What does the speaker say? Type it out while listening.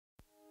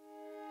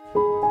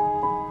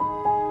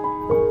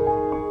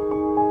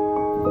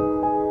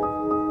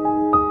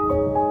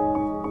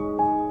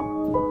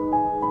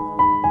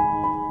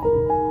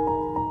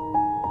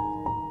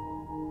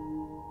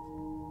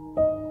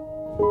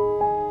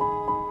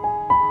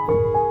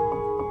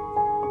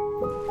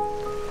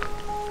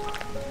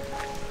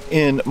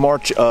In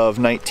March of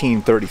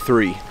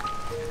 1933,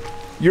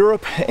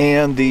 Europe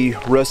and the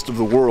rest of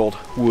the world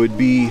would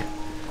be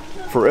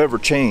forever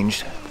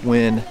changed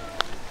when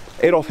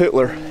Adolf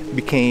Hitler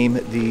became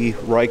the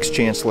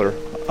Reichschancellor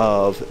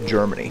of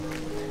Germany.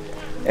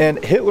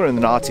 And Hitler and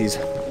the Nazis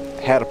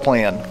had a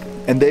plan,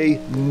 and they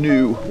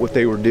knew what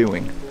they were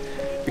doing,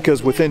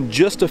 because within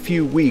just a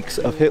few weeks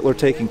of Hitler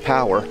taking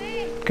power,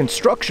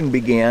 construction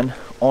began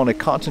on a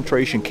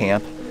concentration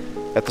camp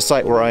at the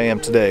site where I am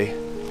today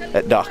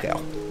at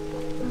Dachau.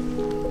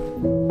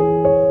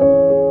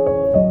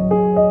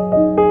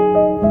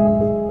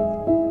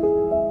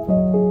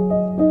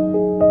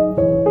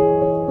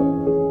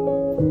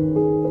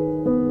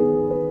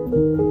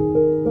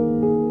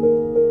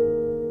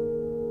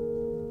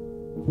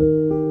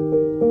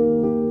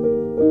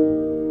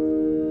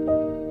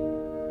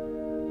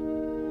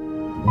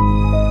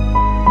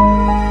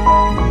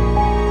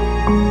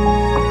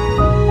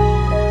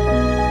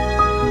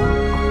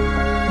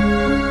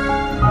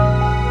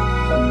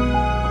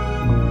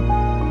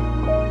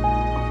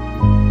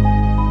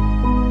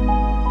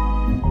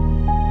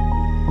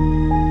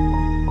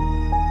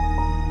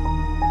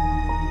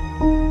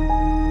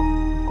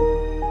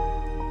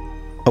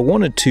 I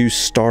wanted to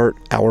start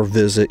our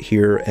visit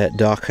here at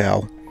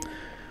Dachau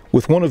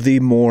with one of the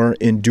more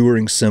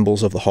enduring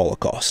symbols of the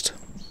Holocaust: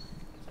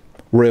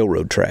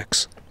 railroad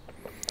tracks.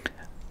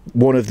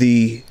 One of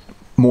the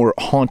more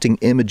haunting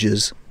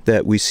images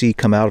that we see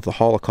come out of the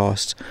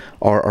Holocaust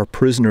are our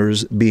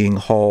prisoners being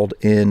hauled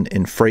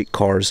in freight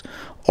cars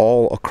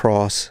all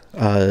across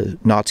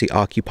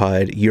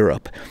Nazi-occupied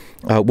Europe.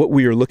 What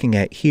we are looking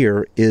at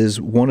here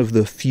is one of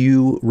the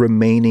few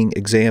remaining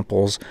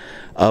examples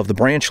of the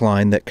branch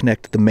line that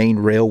connected the main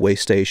railway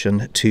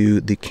station to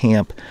the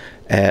camp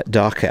at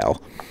Dachau.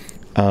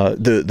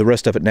 The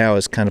rest of it now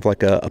is kind of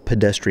like a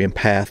pedestrian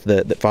path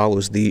that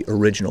follows the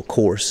original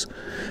course.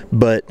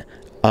 But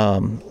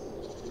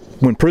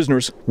when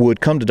prisoners would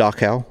come to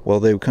Dachau, well,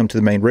 they would come to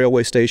the main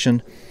railway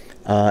station,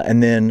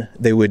 and then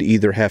they would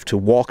either have to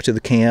walk to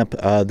the camp.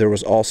 There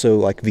was also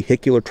like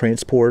vehicular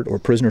transport or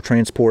prisoner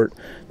transport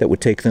that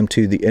would take them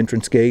to the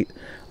entrance gate.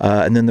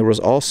 And then there was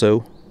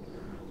also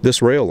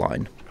this rail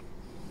line.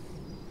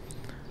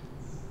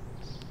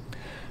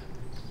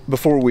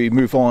 Before we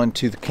move on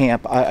to the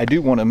camp, I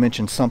do want to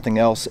mention something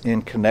else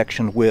in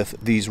connection with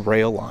these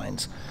rail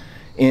lines.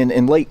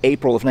 In late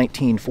April of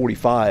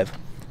 1945,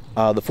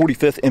 the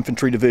 45th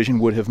Infantry Division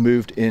would have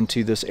moved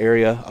into this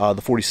area.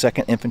 The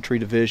 42nd Infantry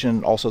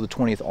Division, also the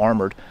 20th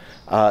Armored,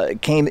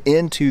 came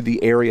into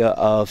the area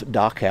of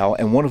Dachau,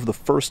 and one of the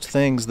first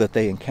things that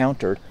they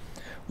encountered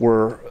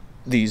were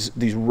these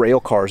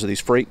rail cars, or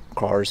these freight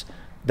cars,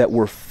 that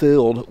were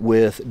filled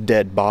with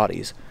dead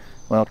bodies.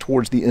 Well,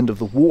 towards the end of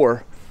the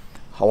war,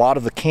 a lot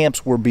of the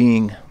camps were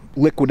being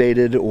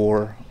liquidated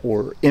or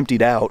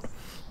emptied out,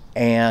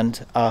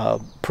 and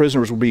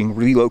prisoners were being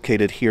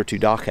relocated here to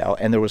Dachau,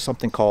 and there was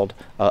something called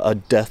a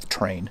death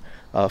train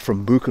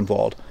from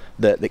Buchenwald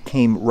that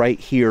came right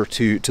here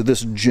to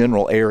this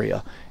general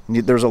area.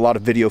 And there's a lot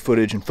of video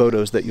footage and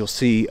photos that you'll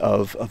see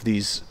of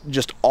these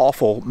just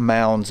awful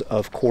mounds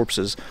of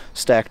corpses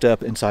stacked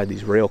up inside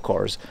these rail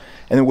cars.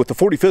 And then with the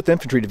 45th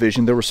Infantry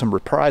Division, there were some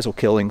reprisal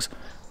killings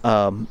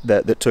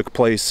that took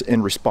place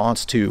in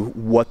response to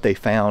what they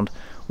found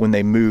when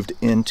they moved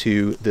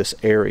into this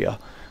area.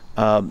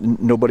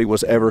 Nobody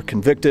was ever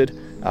convicted,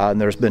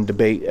 and there's been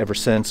debate ever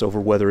since over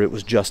whether it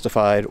was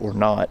justified or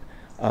not.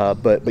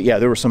 But yeah,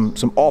 there were some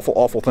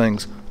awful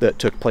things that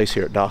took place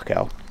here at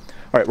Dachau.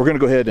 All right, we're going to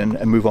go ahead and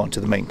move on to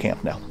the main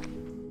camp now.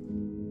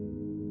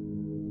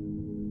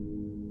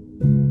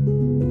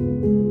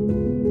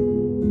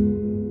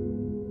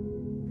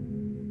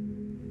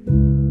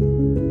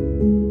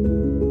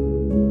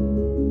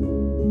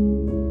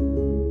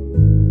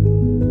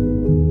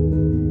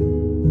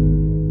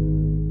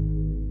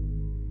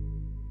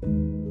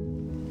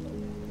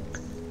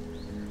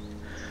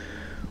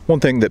 One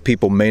thing that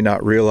people may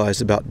not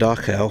realize about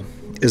Dachau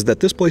is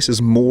that this place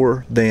is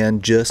more than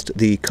just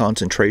the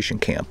concentration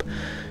camp.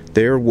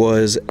 There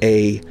was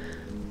a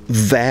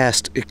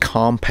vast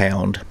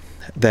compound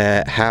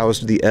that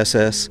housed the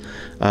SS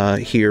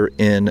here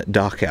in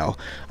Dachau.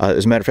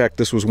 As a matter of fact,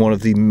 this was one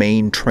of the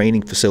main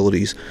training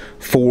facilities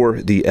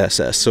for the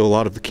SS. So a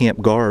lot of the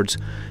camp guards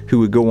who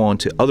would go on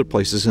to other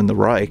places in the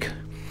Reich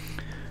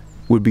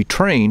would be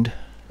trained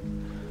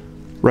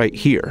right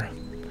here.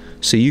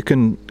 So you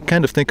can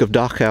kind of think of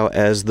Dachau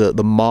as the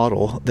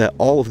model that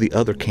all of the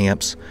other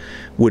camps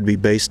would be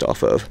based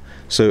off of.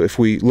 So if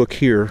we look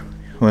here,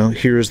 well,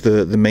 here's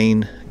the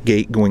main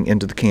gate going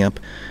into the camp.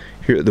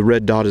 Here, the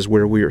red dot is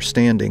where we are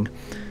standing.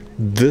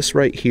 This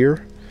right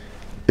here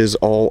is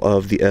all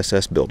of the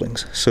SS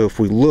buildings. So if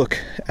we look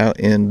out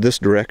in this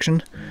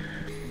direction,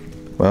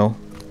 well,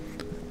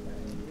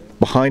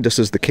 behind us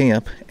is the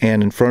camp,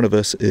 and in front of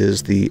us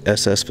is the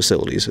SS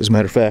facilities. As a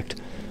matter of fact,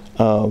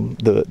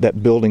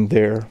 that building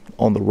there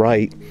on the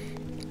right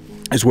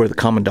is where the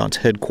commandant's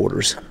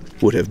headquarters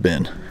would have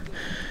been.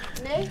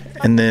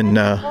 And then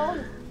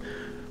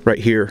right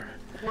here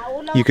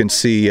you can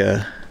see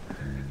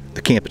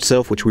the camp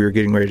itself, which we were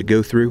getting ready to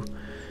go through,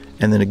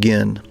 and then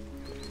again,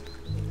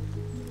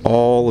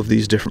 all of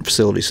these different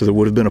facilities. So there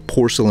would have been a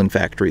porcelain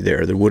factory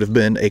there. There would have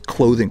been a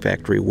clothing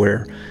factory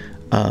where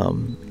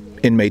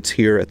inmates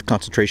here at the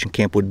concentration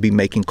camp would be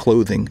making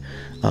clothing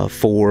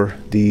for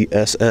the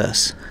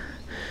SS.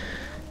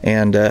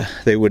 And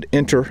they would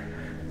enter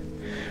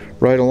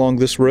right along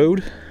this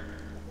road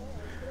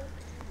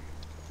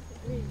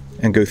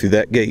and go through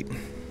that gate.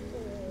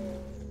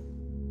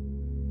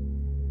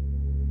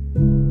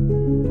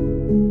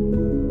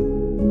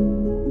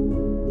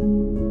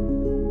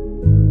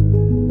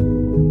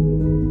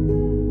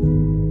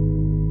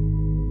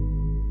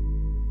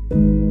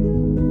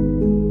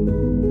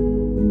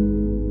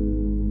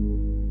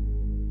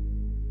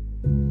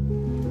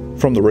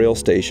 From the rail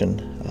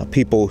station,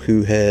 people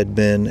who had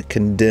been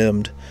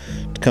condemned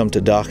to come to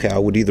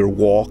Dachau would either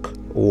walk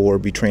or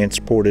be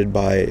transported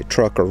by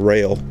truck or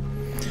rail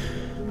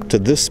to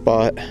this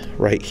spot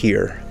right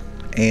here.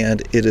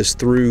 And it is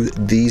through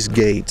these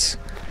gates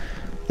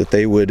that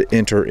they would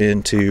enter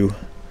into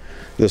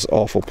this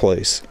awful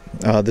place.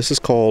 This is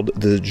called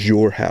the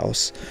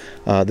Jurhaus.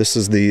 This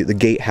is the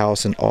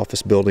gatehouse and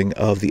office building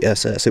of the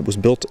SS. It was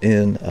built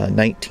in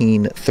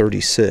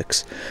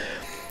 1936.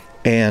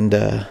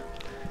 And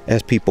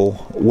as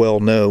people well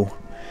know,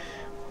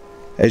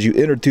 as you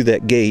entered through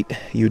that gate,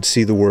 you'd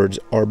see the words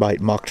Arbeit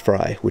macht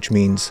frei, which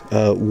means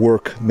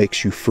work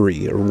makes you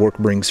free, or work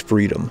brings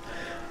freedom.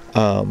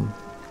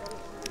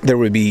 There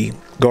would be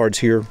guards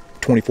here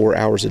 24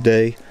 hours a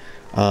day.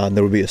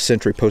 There would be a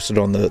sentry posted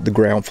on the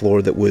ground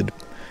floor that would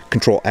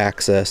control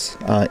access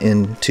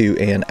into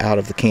and out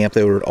of the camp.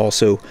 They would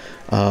also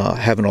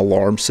have an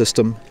alarm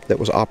system that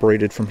was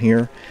operated from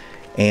here.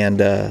 And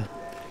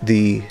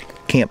the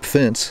camp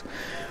fence,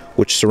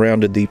 which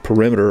surrounded the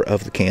perimeter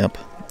of the camp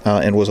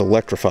and was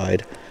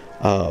electrified,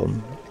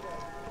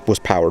 was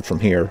powered from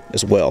here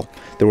as well.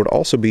 There would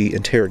also be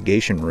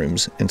interrogation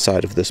rooms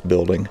inside of this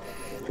building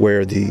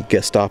where the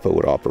Gestapo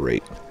would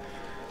operate.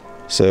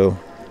 So,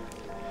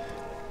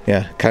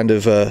 yeah, kind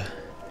of a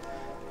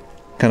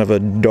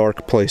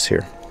dark place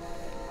here.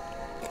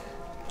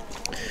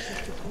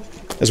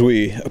 As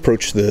we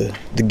approach the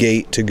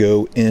gate to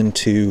go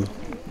into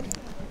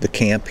the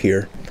camp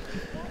here,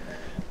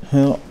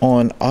 well,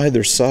 on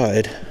either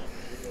side,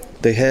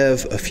 they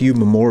have a few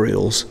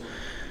memorials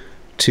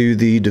to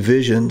the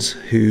divisions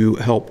who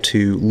helped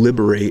to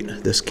liberate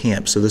this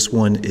camp. So this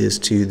one is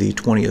to the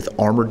 20th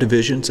Armored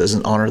Division, as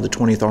in honor of the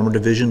 20th Armored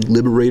Division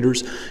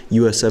Liberators,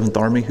 U.S. 7th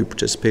Army, who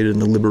participated in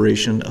the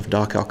liberation of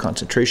Dachau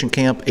concentration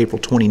camp, April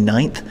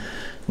 29th,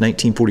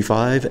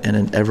 1945, and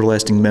an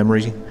everlasting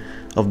memory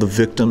of the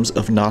victims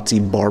of Nazi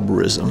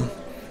barbarism.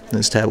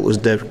 This tablet was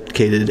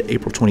dedicated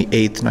April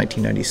 28th,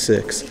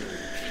 1996.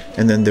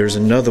 And then there's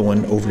another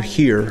one over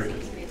here,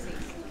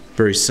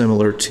 very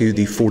similar to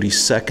the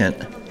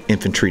 42nd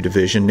Infantry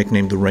Division,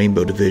 nicknamed the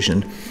Rainbow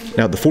Division.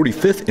 Now, the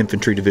 45th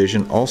Infantry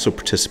Division also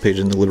participated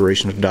in the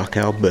liberation of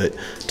Dachau, but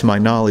to my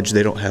knowledge,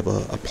 they don't have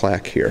a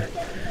plaque here.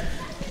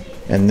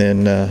 And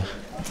then,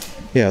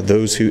 yeah,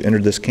 those who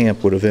entered this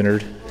camp would have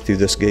entered through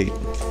this gate.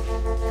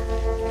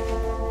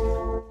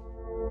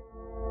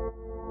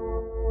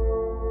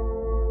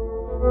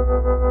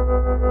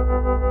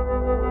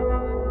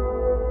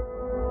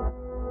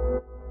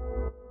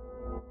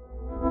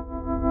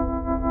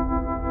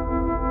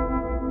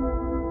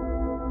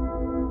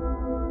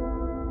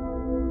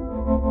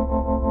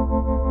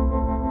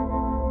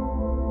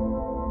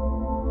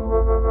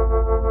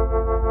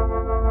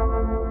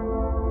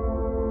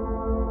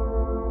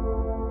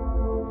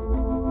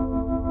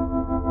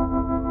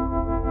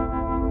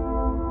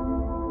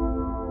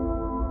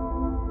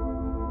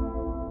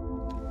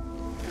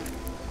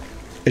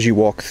 As you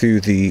walk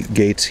through the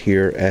gates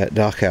here at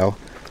Dachau,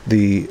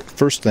 the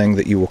first thing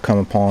that you will come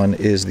upon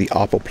is the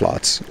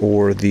Appelplatz,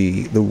 or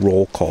the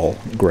roll call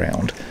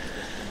ground.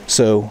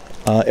 So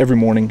every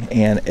morning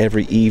and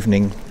every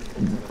evening,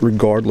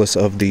 regardless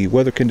of the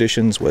weather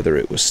conditions, whether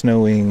it was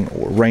snowing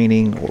or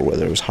raining or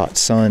whether it was hot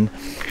sun,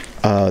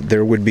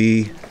 there would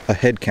be a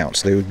head count.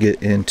 So they would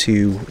get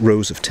into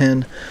rows of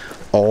 10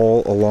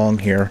 all along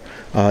here.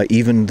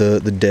 Even the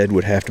dead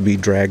would have to be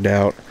dragged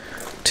out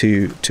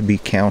to be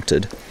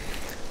counted.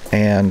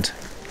 And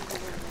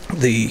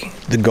the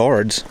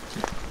guards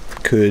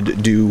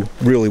could do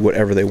really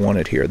whatever they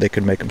wanted here. They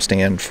could make them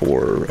stand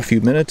for a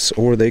few minutes,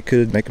 or they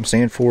could make them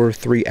stand for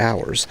 3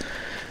 hours.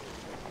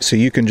 So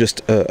you can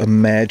just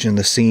imagine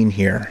the scene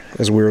here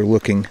as we're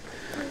looking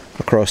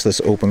across this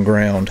open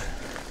ground,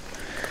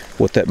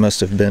 what that must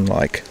have been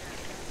like.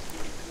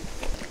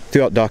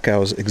 Throughout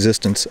Dachau's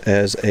existence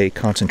as a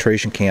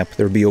concentration camp,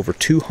 there would be over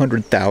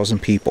 200,000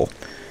 people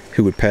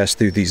who would pass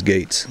through these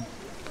gates.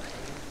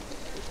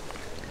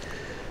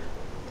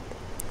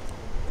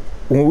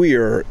 When we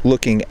are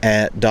looking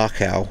at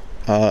Dachau,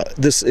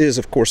 this is,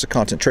 of course, a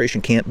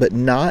concentration camp, but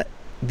not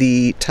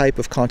the type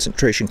of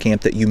concentration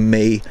camp that you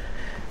may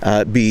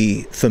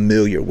be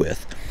familiar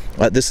with.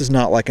 This is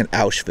not like an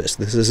Auschwitz.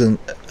 This isn't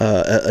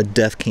a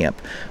death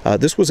camp.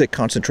 This was a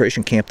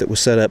concentration camp that was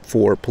set up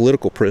for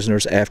political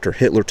prisoners after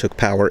Hitler took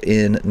power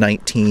in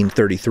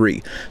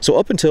 1933. So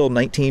up until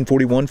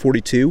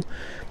 1941-42,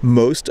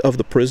 most of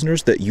the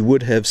prisoners that you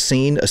would have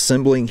seen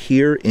assembling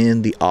here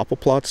in the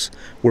Appelplatz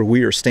where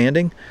we are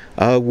standing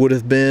would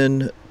have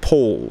been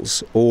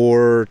Poles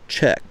or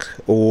Czech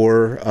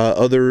or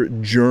other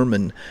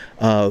German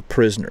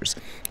prisoners.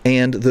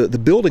 And the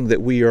building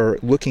that we are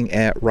looking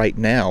at right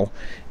now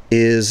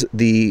is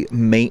the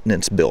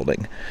maintenance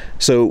building.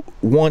 So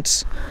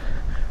once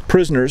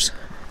prisoners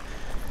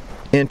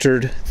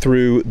entered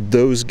through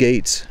those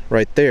gates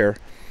right there,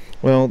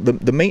 well,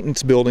 the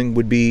maintenance building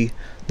would be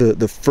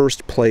the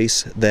first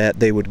place that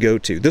they would go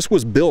to. This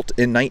was built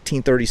in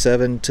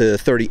 1937 to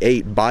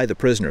 38 by the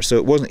prisoners, so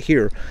it wasn't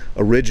here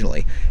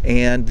originally.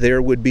 And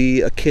there would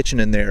be a kitchen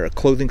in there, a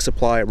clothing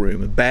supply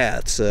room,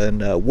 baths,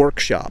 and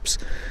workshops.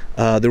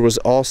 There was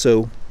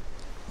also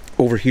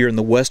over here in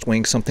the West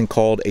Wing something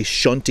called a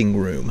shunting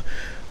room,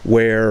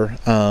 where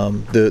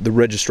the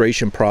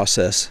registration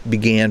process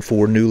began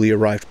for newly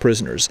arrived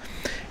prisoners.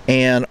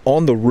 And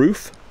on the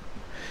roof,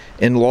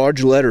 in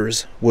large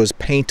letters, was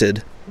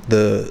painted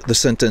the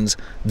sentence,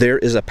 "There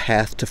is a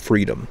path to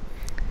freedom.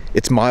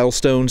 Its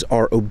milestones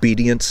are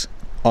obedience,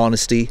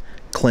 honesty,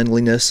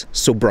 cleanliness,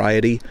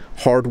 sobriety,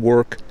 hard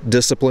work,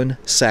 discipline,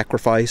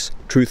 sacrifice,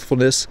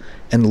 truthfulness,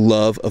 and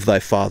love of thy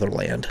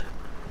fatherland."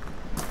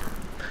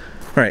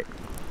 All right,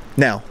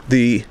 now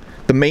the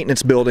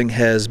maintenance building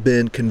has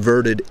been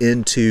converted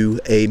into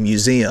a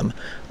museum,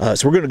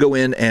 so we're going to go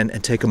in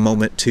and take a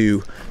moment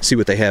to see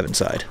what they have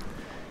inside.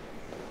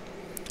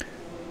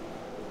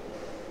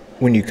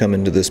 When you come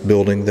into this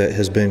building that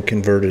has been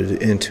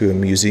converted into a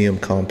museum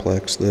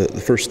complex, the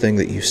first thing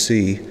that you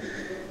see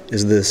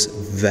is this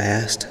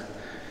vast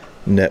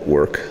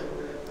network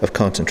of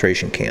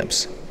concentration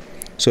camps.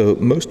 So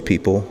most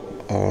people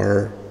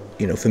are,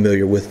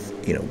 familiar with,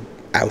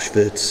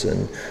 Auschwitz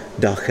and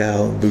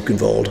Dachau and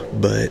Buchenwald,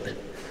 but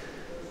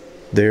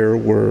there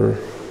were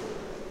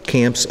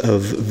camps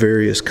of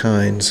various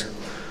kinds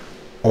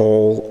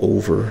all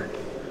over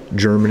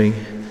Germany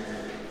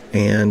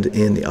and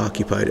in the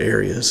occupied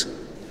areas.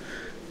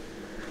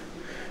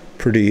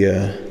 Pretty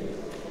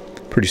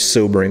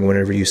sobering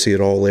whenever you see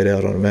it all laid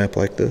out on a map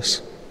like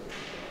this.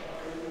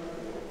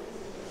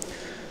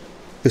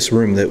 This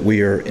room that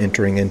we are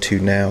entering into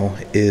now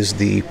is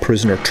the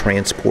prisoner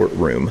transport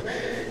room.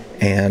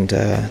 And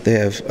they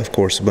have, of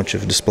course, a bunch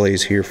of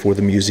displays here for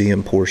the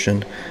museum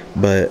portion,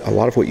 but a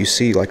lot of what you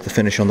see, like the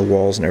finish on the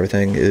walls and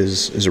everything,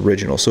 is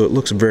original. So it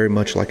looks very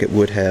much like it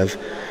would have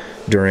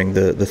during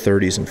the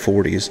 30s and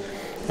 40s.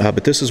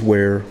 But this is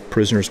where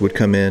prisoners would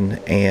come in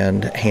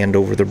and hand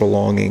over their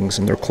belongings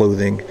and their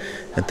clothing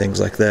and things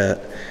like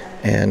that.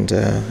 And,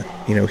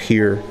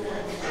 here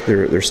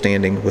they're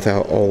standing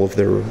without all of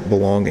their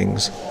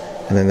belongings,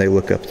 and then they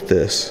look up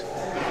this,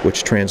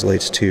 which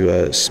translates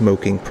to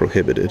smoking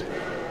prohibited.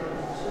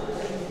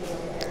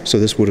 So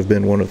this would have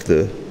been one of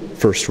the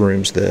first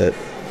rooms that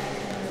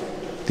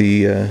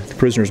the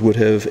prisoners would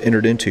have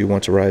entered into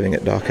once arriving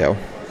at Dachau.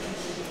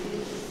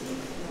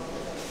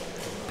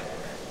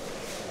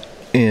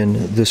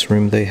 In this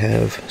room they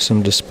have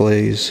some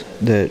displays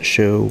that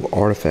show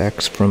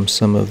artifacts from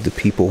some of the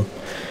people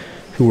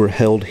who were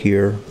held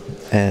here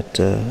at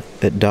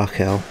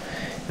Dachau,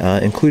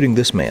 including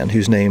this man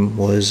whose name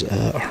was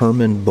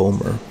Hermann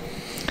Bohmer.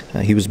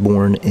 He was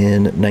born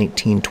in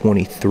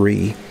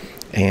 1923,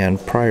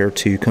 and prior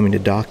to coming to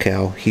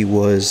Dachau he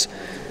was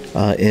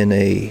in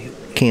a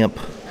camp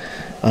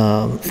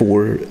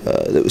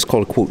that was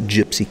called a, quote,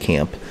 gypsy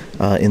camp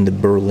in the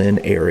Berlin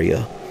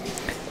area,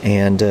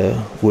 and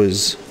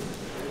was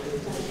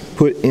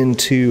put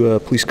into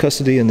police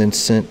custody and then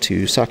sent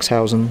to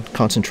Sachsenhausen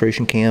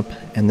concentration camp,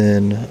 and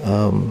then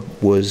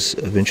was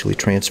eventually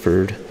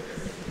transferred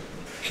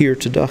here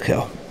to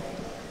Dachau.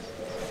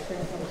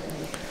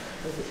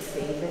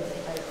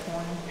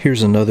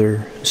 Here's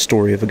another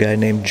story of a guy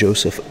named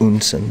Joseph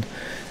Unsen.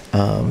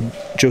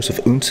 Joseph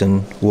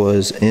Unsen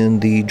was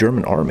in the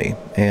German army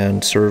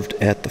and served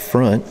at the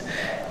front,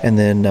 and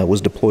then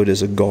was deployed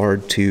as a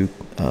guard to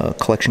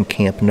collection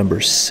camp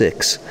number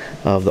 6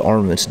 of the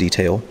armaments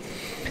detail,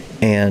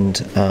 and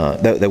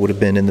that would have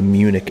been in the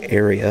Munich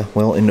area.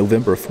 Well, in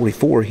November of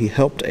 44, he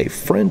helped a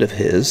friend of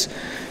his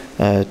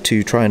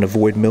to try and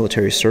avoid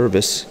military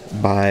service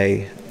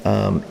by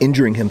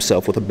injuring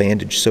himself with a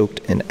bandage soaked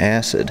in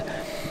acid.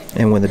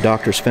 And when the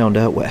doctors found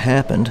out what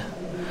happened,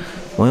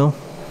 well,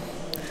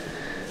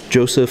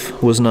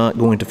 Joseph was not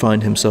going to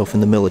find himself in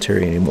the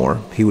military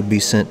anymore. He would be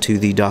sent to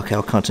the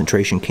Dachau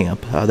concentration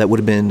camp. That would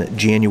have been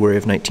January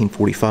of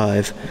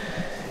 1945,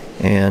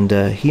 and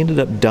he ended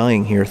up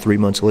dying here 3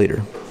 months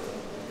later.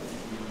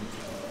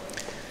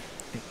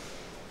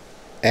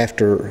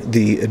 After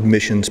the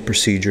admissions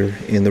procedure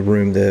in the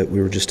room that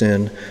we were just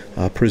in,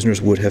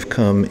 prisoners would have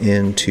come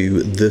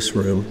into this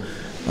room.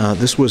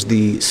 This was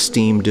the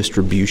steam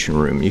distribution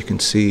room. You can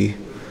see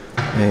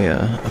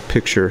a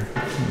picture,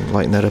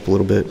 lighten that up a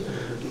little bit,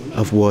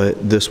 of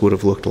what this would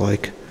have looked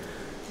like.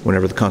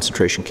 whenever the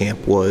concentration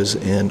camp was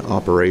in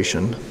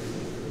operation.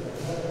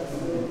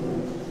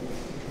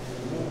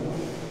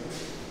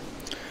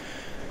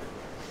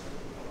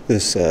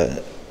 This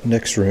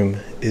next room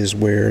is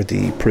where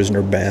the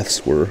prisoner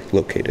baths were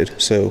located.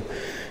 So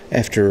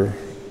after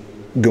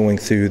going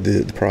through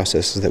the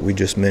processes that we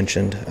just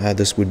mentioned,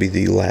 this would be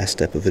the last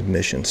step of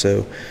admission.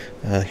 So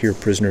here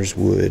prisoners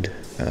would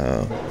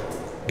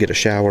get a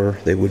shower,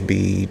 they would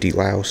be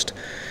deloused,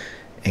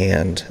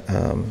 and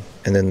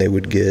then they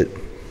would get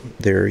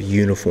their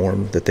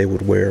uniform that they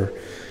would wear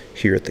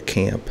here at the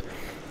camp.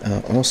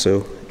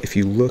 Also, if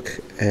you look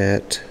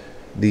at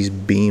these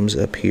beams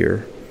up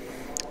here,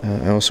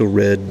 I also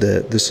read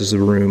that this is the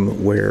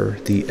room where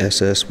the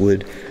SS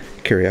would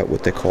carry out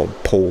what they called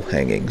pole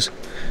hangings.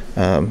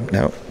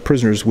 Now,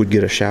 prisoners would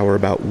get a shower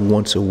about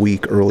once a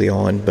week early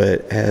on,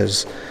 but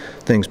as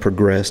things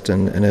progressed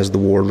and as the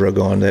war drug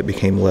on, that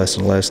became less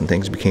and less, and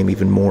things became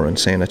even more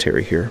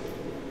unsanitary here.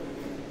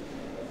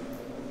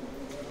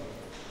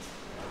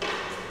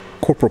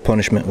 Corporal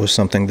punishment was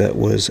something that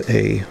was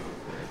a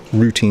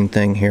routine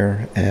thing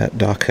here at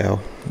Dachau,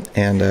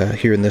 and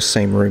here in this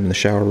same room, in the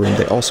shower room,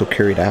 they also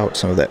carried out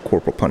some of that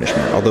corporal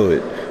punishment, although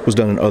it was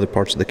done in other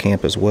parts of the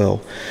camp as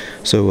well.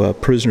 So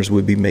prisoners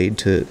would be made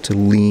to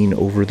lean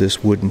over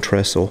this wooden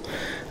trestle,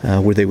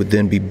 where they would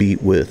then be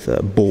beat with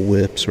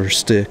bullwhips or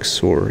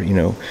sticks or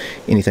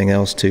anything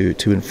else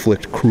to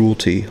inflict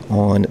cruelty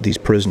on these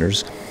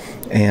prisoners.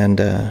 And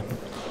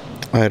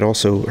I had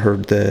also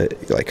heard that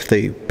if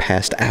they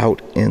passed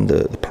out in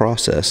the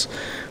process,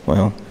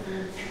 well,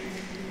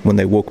 when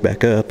they woke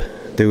back up,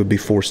 they would be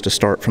forced to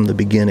start from the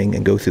beginning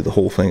and go through the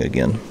whole thing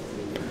again.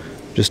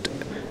 Just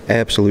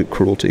absolute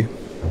cruelty.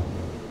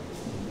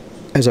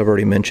 As I've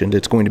already mentioned,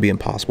 it's going to be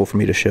impossible for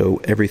me to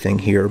show everything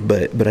here,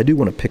 but I do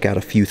want to pick out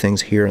a few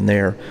things here and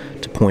there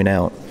to point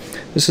out.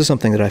 This is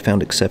something that I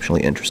found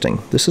exceptionally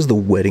interesting. This is the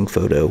wedding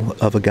photo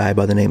of a guy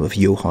by the name of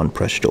Johann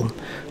Prestel.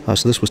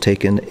 So this was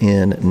taken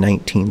in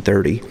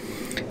 1930,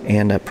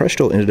 and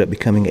Prestel ended up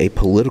becoming a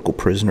political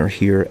prisoner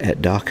here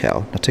at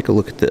Dachau. Now take a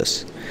look at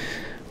this.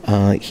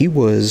 He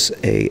was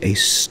a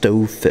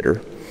stove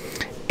fitter,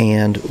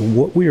 and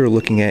what we are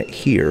looking at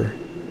here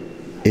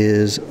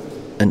is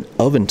an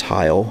oven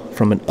tile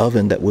from an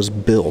oven that was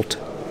built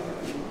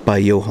by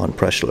Johann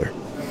Prestel.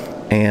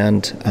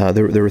 And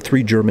there were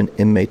 3 German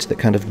inmates that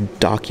kind of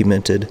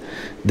documented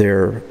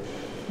their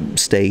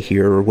stay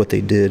here, or what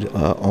they did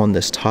on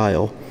this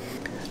tile.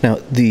 Now,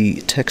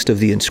 the text of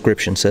the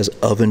inscription says,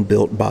 "Oven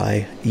built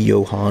by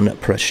Johann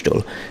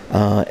Prestel."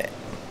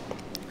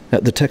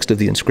 The text of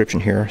the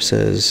inscription here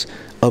says,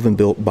 "Oven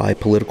built by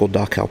political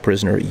Dachau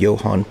prisoner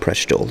Johann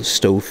Prestel,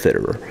 stove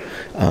fitter."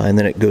 And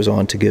then it goes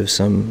on to give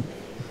some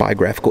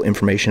biographical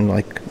information,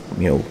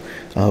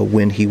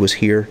 when he was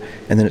here.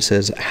 And then it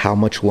says, "How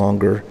much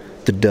longer,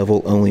 the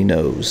devil only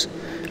knows."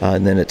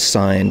 And then it's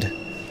signed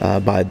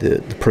by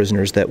the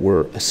prisoners that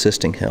were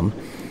assisting him.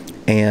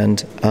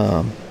 And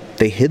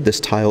they hid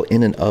this tile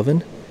in an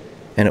oven,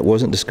 and it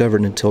wasn't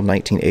discovered until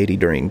 1980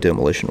 during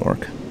demolition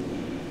work.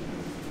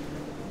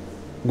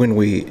 When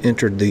we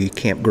entered the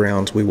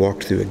campgrounds, we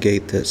walked through a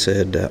gate that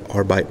said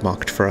Arbeit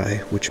macht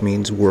frei, which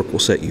means work will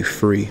set you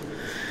free.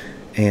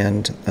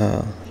 And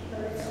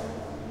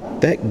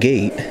that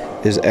gate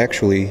is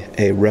actually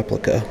a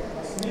replica.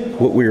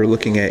 What we are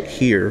looking at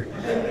here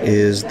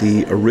is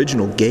the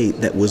original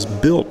gate that was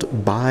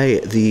built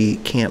by the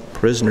camp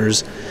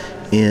prisoners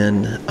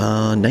in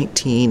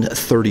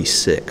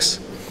 1936.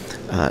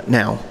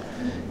 Now,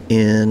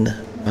 in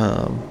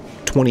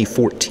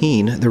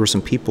 2014, there were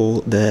some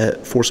people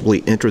that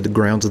forcibly entered the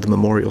grounds of the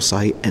memorial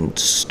site and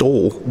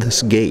stole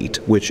this gate,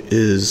 which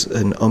is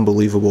an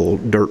unbelievable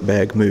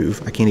dirtbag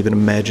move. I can't even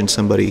imagine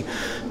somebody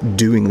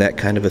doing that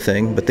kind of a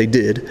thing, but they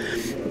did.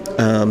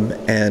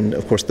 And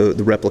of course, the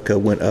replica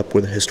went up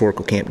where the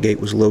historical camp gate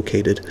was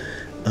located.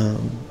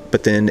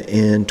 But then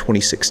in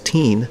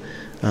 2016,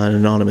 an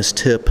anonymous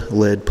tip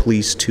led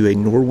police to a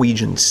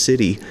Norwegian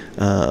city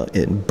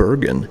in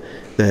Bergen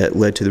that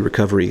led to the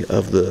recovery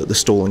of the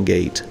stolen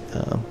gate.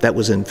 That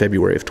was in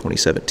February of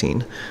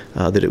 2017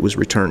 that it was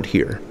returned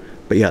here.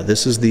 But yeah,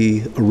 this is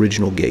the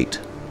original gate.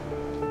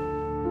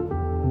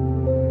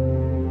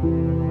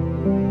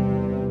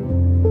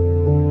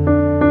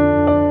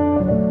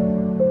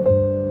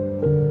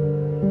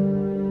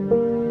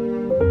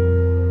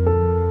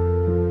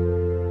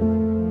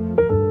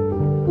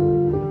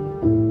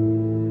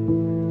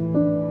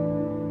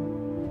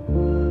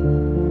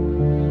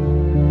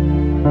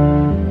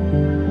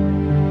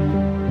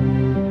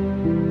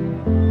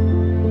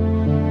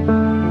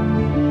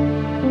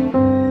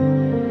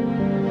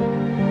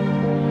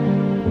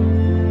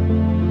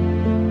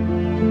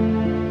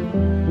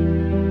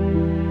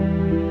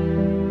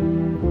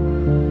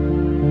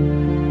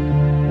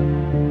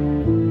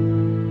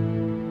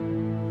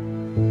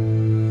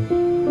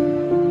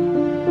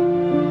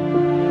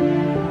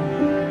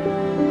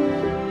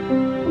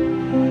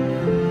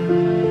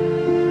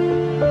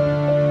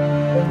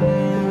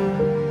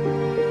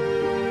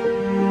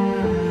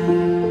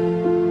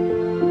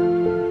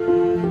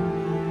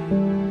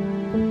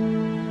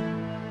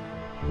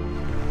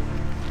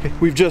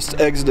 We've just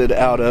exited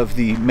out of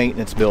the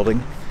maintenance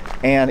building,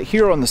 and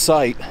here on the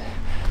site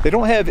they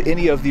don't have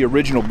any of the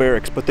original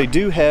barracks, but they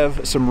do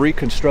have some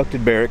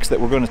reconstructed barracks that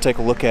we're going to take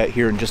a look at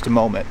here in just a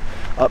moment.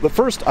 But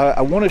first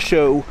I want to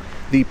show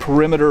the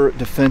perimeter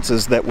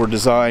defenses that were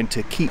designed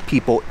to keep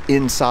people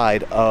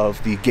inside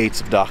of the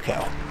gates of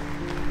Dachau.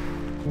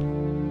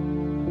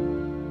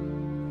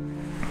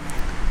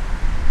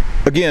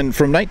 Again,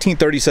 from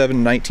 1937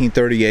 to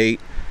 1938,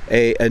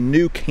 a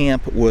new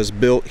camp was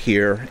built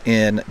here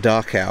in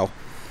Dachau,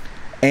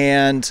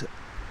 and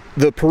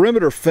the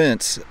perimeter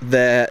fence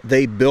that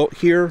they built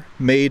here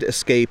made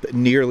escape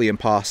nearly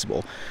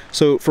impossible.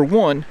 So for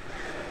one,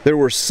 there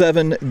were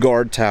 7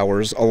 guard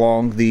towers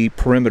along the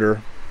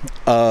perimeter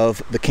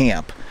of the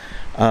camp,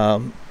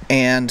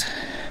 and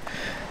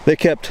they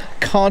kept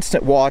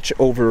constant watch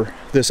over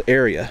this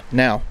area.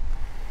 Now,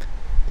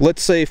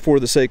 let's say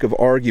for the sake of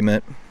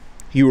argument,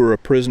 you were a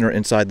prisoner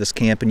inside this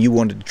camp and you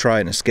wanted to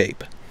try and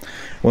escape.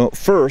 Well,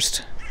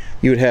 first,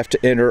 you would have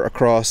to enter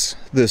across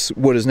this,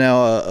 what is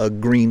now a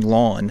green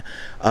lawn.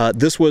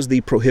 This was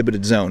the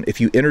prohibited zone. If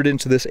you entered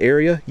into this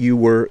area, you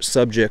were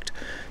subject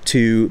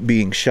to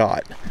being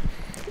shot.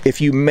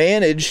 If you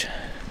manage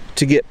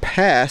to get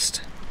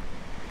past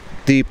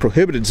the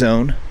prohibited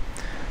zone,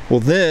 well,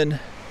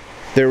 then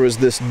there was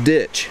this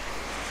ditch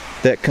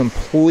that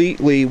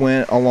completely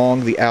went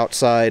along the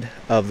outside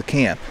of the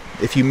camp.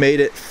 If you made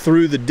it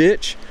through the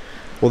ditch,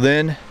 well,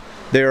 then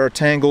there are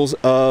tangles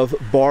of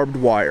barbed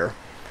wire.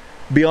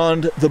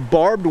 Beyond the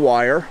barbed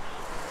wire,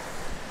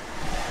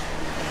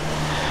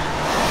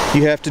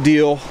 you have to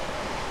deal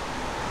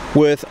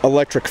with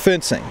electric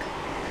fencing.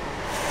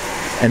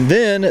 And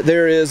then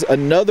there is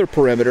another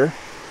perimeter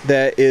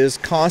that is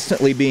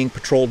constantly being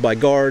patrolled by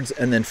guards,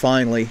 and then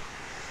finally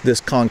this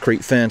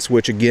concrete fence,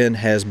 which again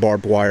has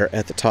barbed wire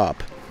at the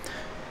top.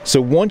 So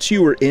once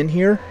you were in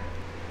here,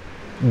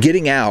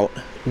 getting out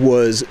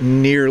was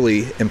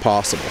nearly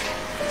impossible.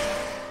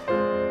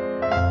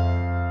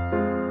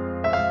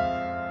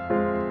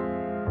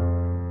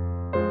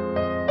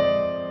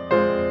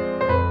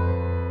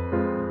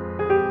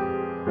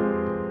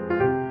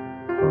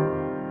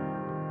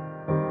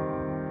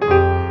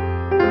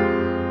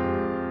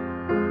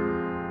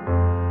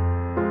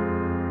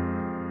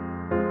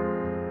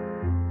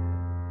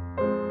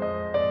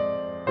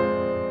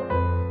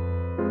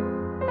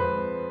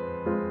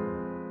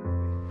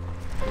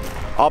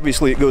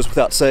 Obviously, it goes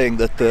without saying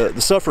that the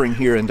suffering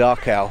here in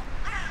Dachau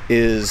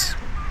is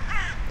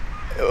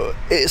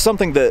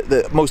something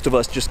that most of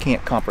us just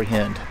can't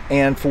comprehend.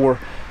 And for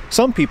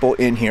some people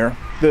in here,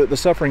 the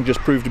suffering just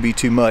proved to be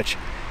too much.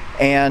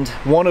 And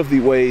one of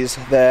the ways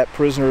that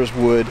prisoners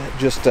would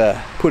just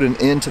put an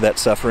end to that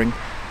suffering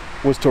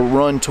was to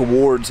run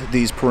towards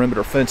these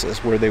perimeter fences,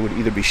 where they would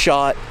either be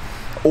shot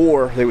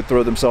or they would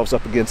throw themselves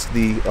up against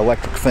the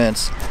electric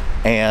fence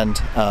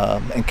and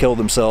kill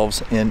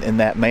themselves in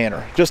that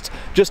manner. Just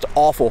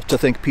awful to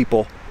think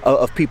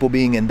of people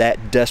being in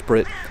that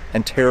desperate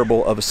and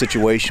terrible of a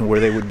situation where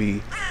they would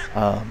be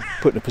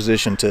put in a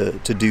position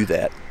to do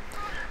that.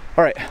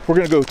 All right, we're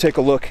going to go take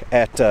a look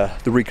at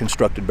the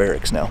reconstructed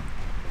barracks now.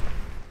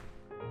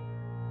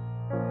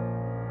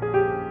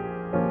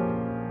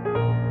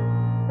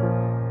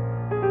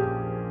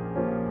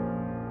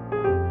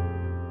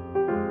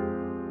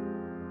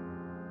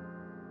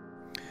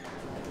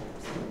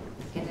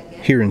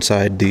 Here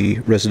inside the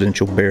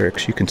residential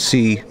barracks, you can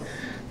see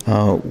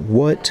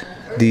what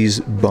these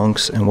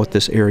bunks and what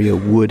this area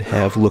would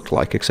have looked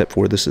like, except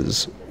for this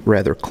is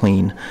rather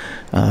clean.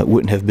 It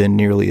wouldn't have been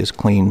nearly as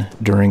clean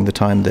during the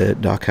time that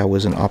Dachau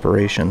was in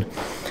operation.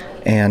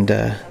 And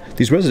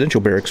these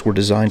residential barracks were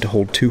designed to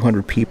hold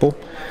 200 people.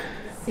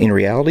 In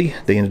reality,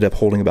 they ended up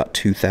holding about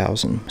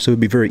 2,000. So it would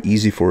be very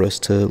easy for us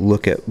to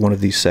look at one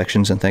of these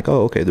sections and think,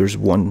 oh, okay, there's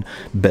one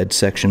bed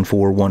section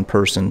for one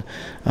person.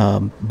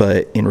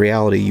 But in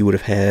reality, you would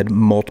have had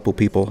multiple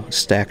people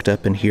stacked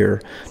up in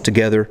here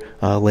together,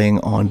 laying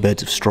on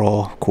beds of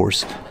straw. Of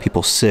course,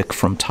 people sick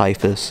from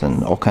typhus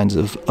and all kinds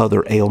of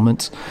other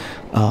ailments.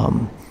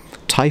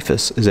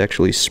 Typhus is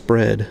actually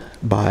spread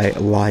by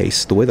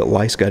lice. The way that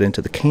lice got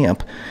into the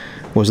camp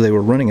was they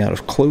were running out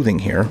of clothing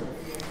here.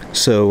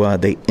 So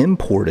they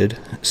imported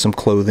some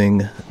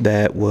clothing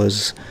that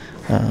was,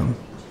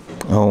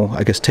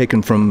 I guess,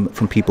 taken from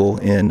people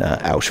in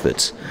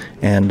Auschwitz.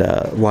 And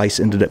lice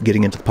ended up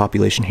getting into the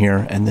population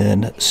here and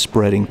then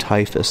spreading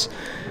typhus.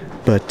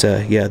 But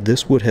yeah,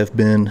 this would have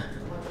been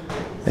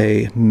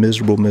a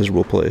miserable,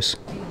 miserable place.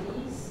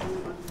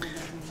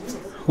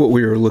 What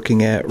we are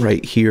looking at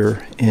right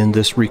here in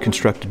this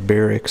reconstructed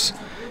barracks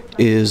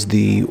is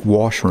the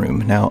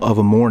washroom. Now, of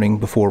a morning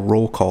before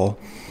roll call,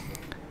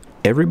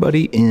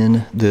 everybody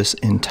in this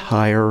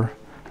entire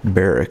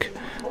barrack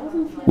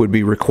would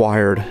be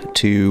required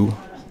to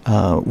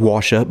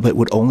wash up, but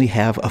would only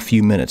have a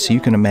few minutes. So you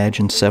can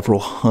imagine several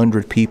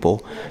hundred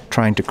people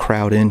trying to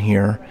crowd in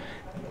here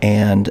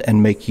and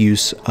make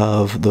use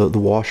of the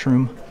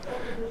washroom,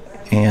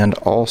 and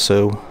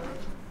also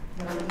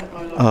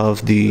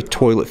of the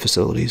toilet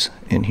facilities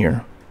in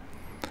here.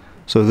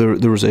 So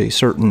there was a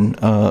certain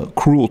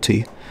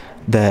cruelty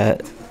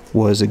that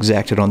was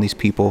exacted on these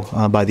people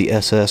by the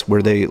SS,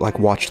 where they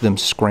watched them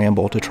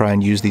scramble to try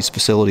and use these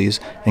facilities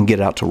and get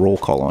out to roll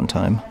call on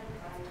time.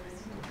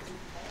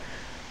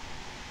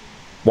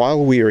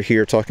 While we are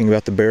here talking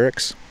about the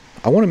barracks,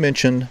 I want to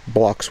mention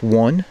blocks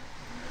 1,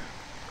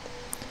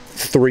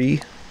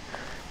 3,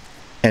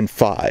 and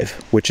 5,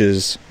 which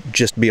is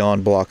just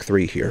beyond block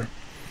 3 here.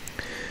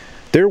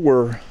 There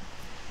were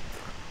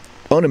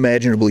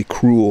unimaginably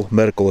cruel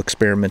medical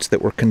experiments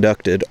that were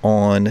conducted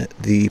on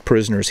the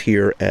prisoners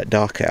here at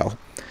Dachau.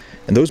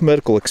 And those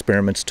medical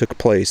experiments took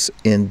place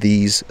in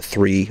these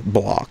 3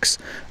 blocks.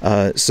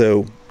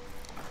 So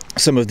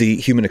some of the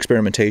human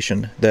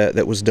experimentation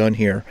that was done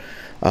here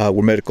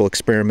were medical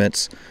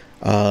experiments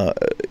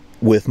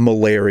with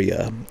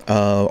malaria,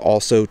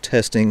 also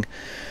testing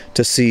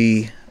to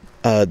see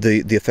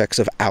the effects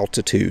of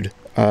altitude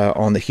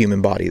on the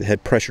human body. They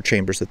had pressure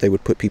chambers that they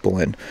would put people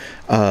in.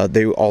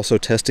 They were also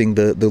testing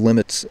the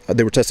limits.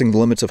 They were testing the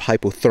limits of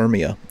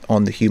hypothermia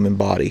on the human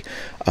body,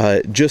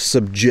 just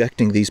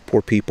subjecting these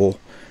poor people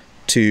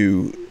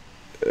to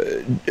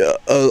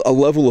a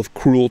level of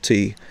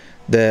cruelty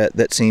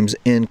that seems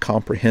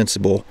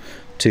incomprehensible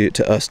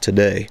to us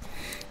today.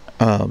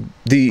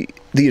 The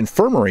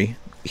infirmary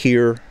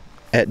here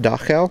at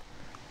Dachau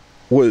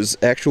was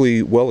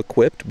actually well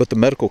equipped, but the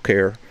medical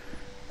care,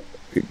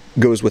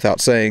 goes without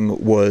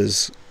saying,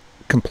 was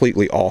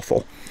completely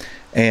awful.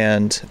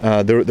 And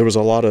there was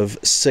a lot of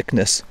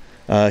sickness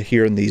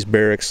here in these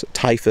barracks.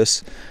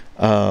 Typhus,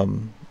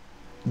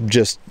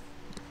 just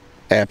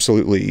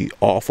absolutely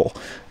awful.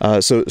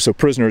 So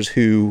prisoners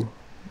who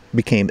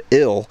became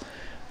ill,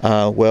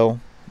 well,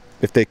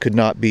 if they could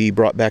not be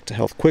brought back to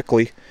health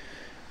quickly,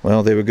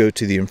 well, they would go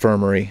to the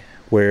infirmary,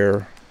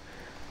 where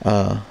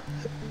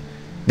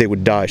they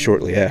would die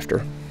shortly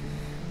after.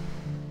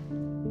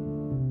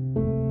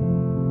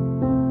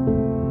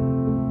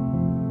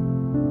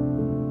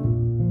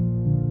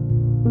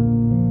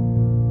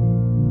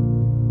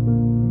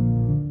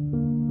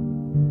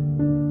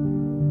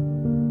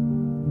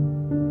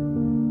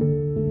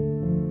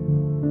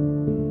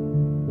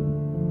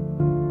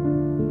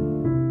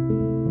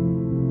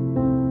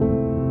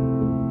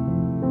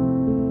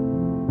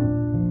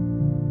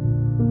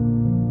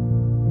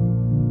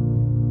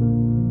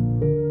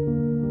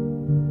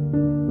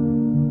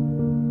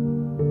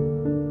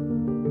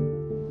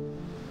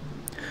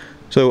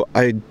 So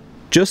I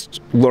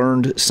just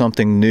learned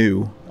something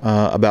new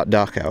about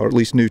Dachau, or at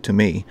least new to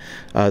me.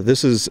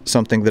 This is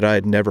something that I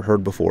had never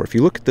heard before. If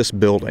you look at this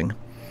building,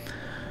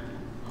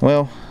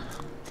 well,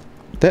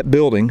 that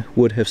building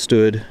would have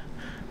stood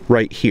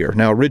right here.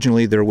 Now,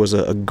 originally there was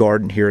a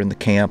garden here in the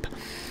camp,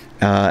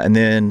 and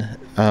then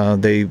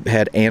they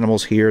had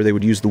animals here. They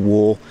would use the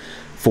wool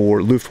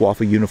for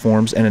Luftwaffe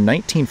uniforms, and in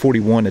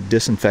 1941 a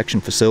disinfection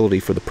facility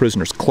for the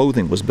prisoners'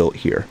 clothing was built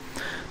here.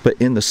 But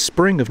in the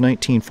spring of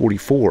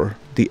 1944,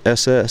 the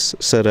SS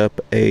set up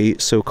a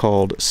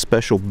so-called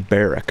special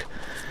barrack.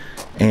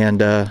 And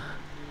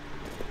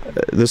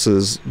this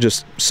is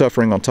just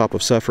suffering on top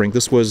of suffering.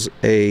 This was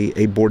a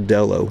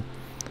bordello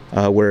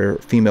where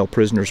female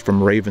prisoners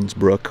from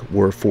Ravensbrück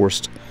were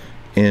forced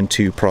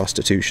into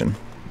prostitution.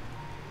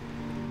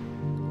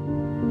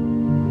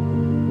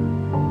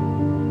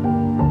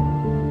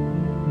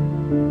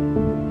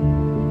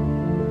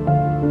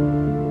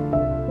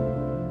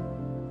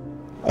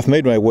 I've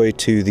made my way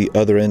to the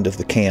other end of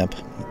the camp,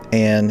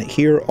 and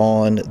here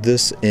on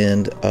this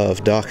end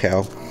of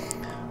Dachau,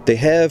 they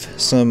have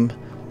some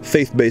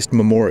faith-based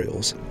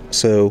memorials.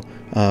 So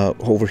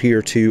over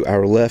here to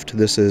our left,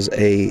 this is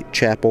a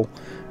chapel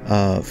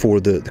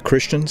for the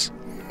Christians.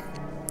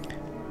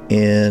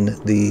 In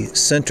the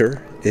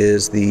center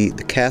is the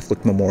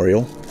Catholic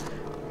memorial,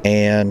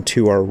 and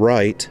to our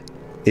right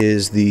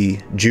is the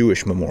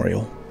Jewish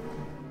memorial.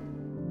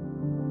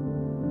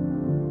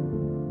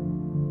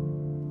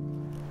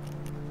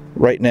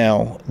 Right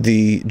now,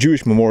 the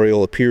Jewish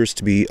memorial appears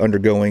to be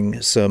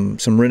undergoing some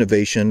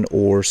renovation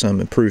or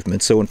some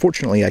improvements. So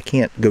unfortunately, I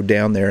can't go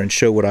down there and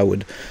show what I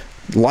would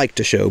like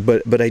to show.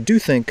 But I do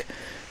think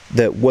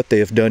that what they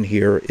have done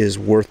here is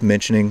worth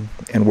mentioning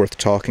and worth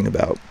talking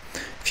about.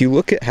 If you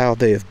look at how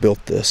they have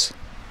built this,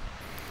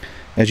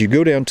 as you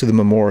go down to the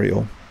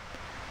memorial,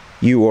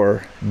 you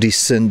are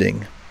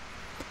descending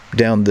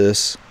down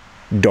this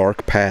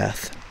dark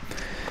path.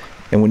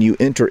 And when you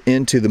enter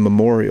into the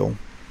memorial,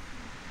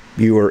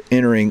 you are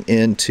entering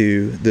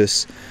into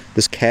this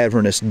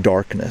cavernous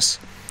darkness.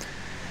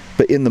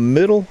 But in the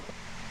middle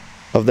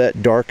of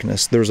that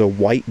darkness, there's a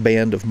white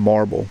band of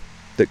marble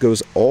that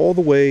goes all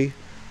the way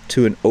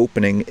to an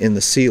opening in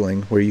the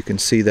ceiling where you can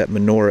see that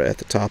menorah at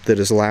the top that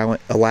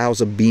allows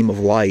a beam of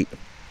light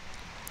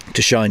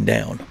to shine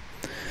down,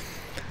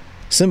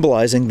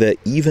 symbolizing that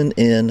even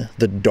in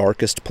the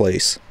darkest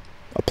place,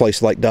 a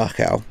place like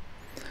Dachau,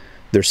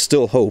 there's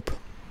still hope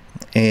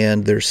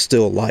and there's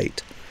still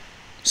light.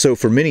 So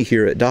for many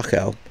here at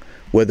Dachau,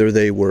 whether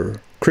they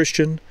were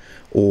Christian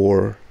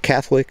or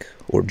Catholic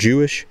or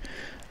Jewish,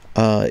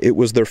 it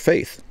was their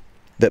faith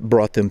that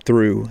brought them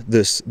through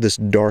this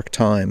dark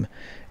time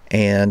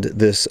and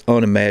this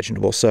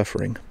unimaginable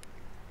suffering.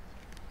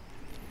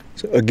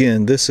 So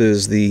again, this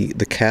is the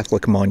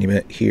Catholic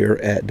monument here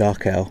at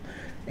Dachau,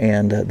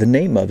 and the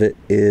name of it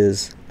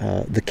is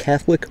the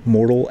Catholic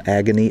Mortal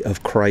Agony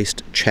of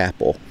Christ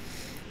Chapel.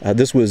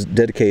 This was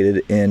dedicated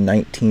in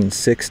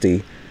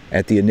 1960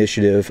 at the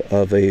initiative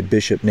of a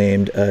bishop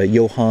named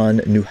Johann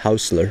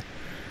Neuhausler.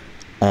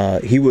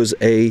 He was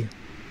a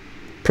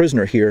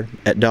prisoner here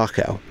at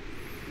Dachau.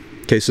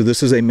 Okay, so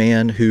this is a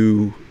man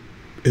who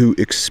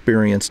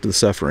experienced the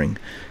suffering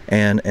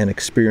and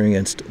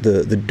experienced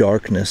the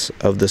darkness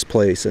of this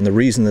place. And the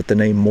reason that the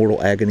name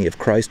Mortal Agony of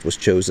Christ was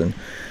chosen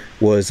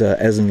was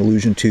as an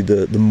allusion to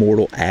the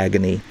mortal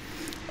agony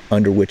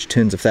under which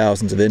tens of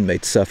thousands of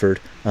inmates suffered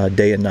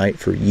day and night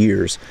for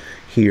years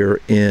here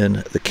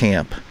in the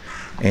camp.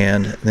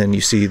 And then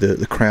you see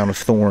the crown of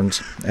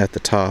thorns at the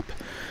top.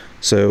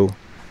 So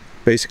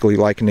basically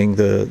likening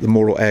the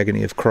mortal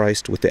agony of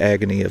Christ with the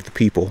agony of the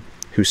people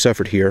who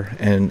suffered here,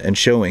 and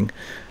showing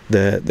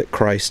that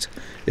Christ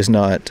is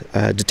not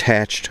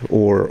detached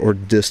or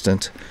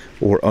distant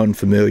or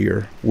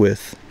unfamiliar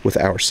with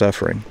our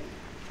suffering.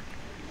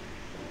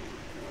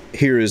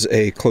 Here is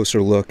a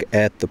closer look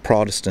at the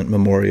Protestant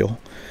memorial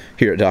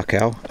here at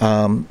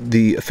Dachau.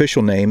 The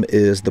official name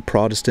is the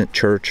Protestant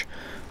Church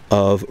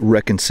of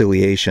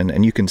Reconciliation,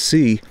 and you can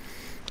see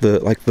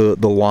the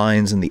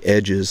lines and the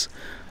edges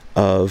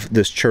of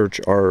this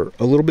church are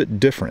a little bit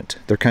different.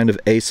 They're kind of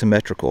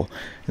asymmetrical,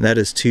 and that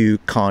is to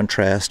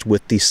contrast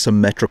with the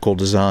symmetrical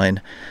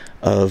design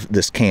of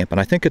this camp.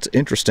 And I think it's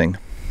interesting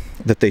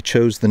that they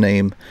chose the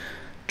name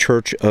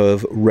Church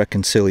of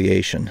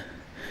Reconciliation.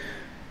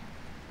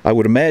 I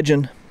would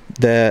imagine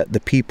that the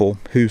people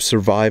who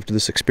survived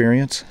this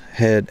experience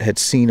had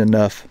seen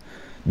enough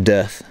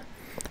death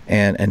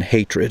and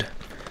hatred,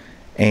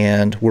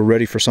 and were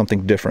ready for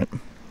something different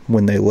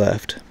when they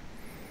left.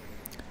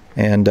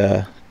 And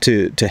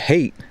to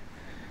hate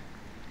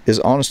is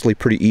honestly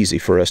pretty easy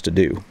for us to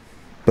do,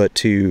 but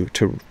to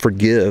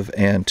forgive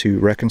and to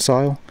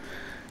reconcile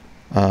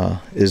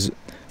is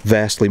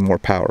vastly more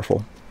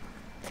powerful,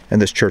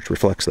 and this church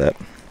reflects that.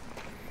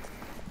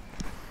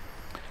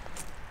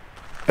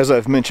 As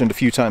I've mentioned a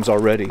few times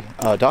already,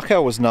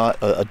 Dachau was not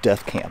a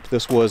death camp.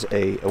 This was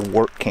a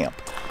work camp,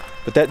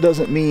 but that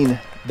doesn't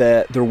mean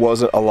that there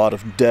wasn't a lot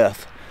of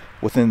death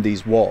within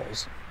these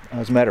walls.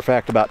 As a matter of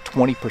fact, about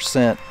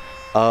 20%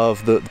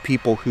 of the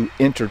people who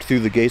entered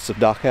through the gates of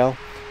Dachau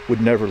would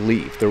never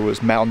leave. There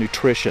was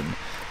malnutrition,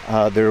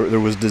 there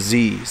was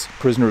disease,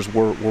 prisoners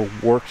were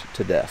worked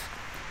to death.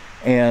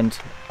 And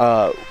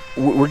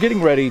we're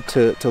getting ready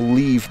to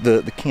leave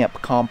the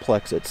camp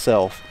complex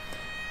itself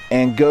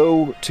and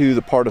go to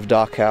the part of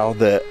Dachau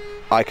that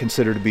I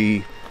consider to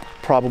be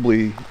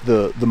probably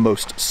the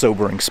most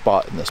sobering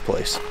spot in this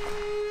place.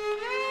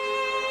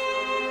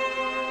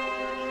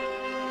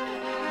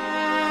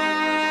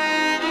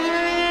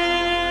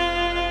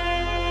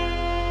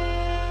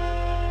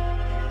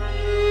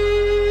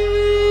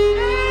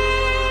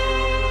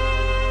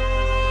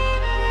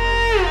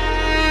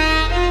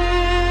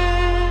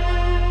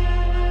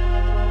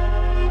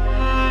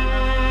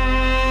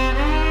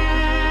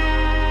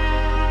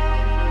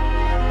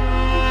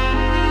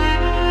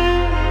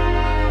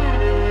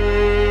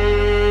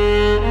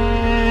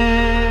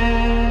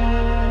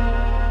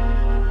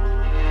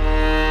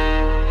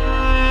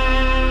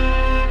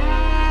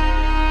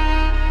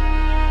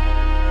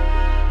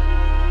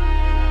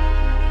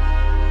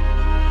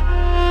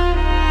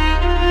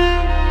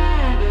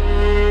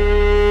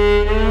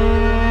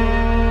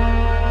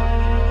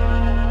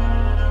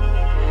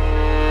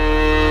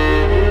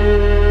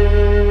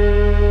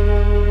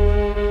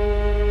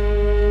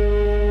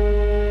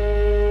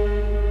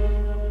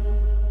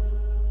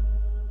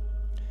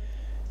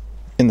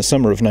 In the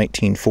summer of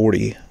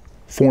 1940,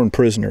 foreign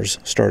prisoners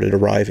started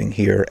arriving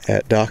here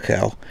at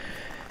Dachau,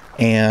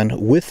 and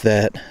with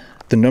that,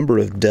 the number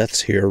of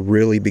deaths here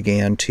really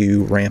began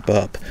to ramp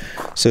up.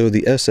 So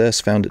the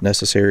SS found it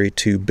necessary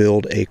to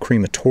build a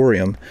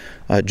crematorium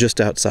just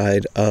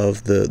outside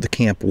of the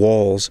camp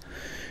walls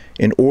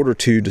in order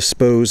to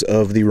dispose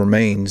of the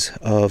remains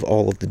of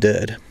all of the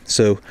dead.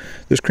 So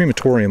this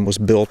crematorium was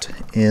built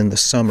in the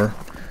summer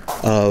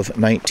of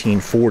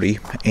 1940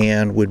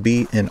 and would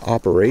be in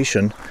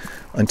operation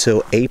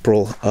until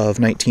April of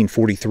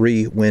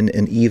 1943, when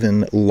an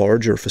even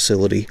larger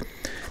facility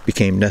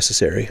became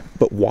necessary.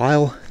 But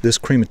while this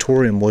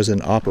crematorium was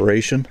in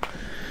operation,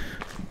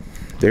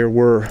 there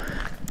were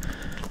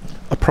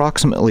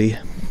approximately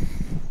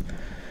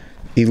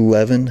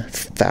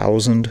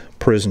 11,000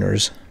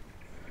 prisoners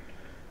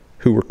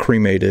who were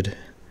cremated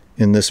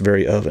in this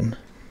very oven.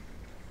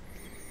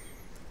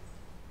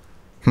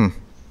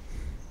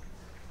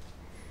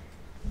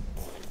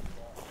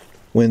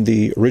 When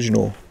the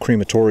original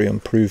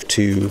crematorium proved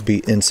to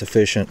be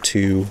insufficient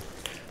to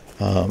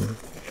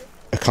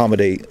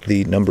accommodate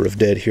the number of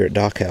dead here at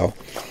Dachau,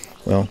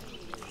 well,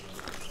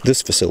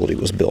 this facility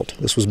was built.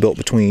 This was built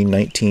between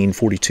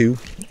 1942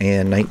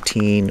 and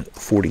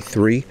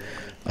 1943,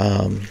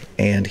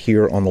 and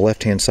here on the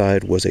left-hand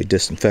side was a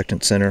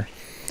disinfectant center.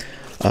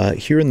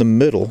 Here in the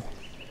middle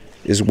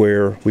is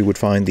where we would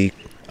find the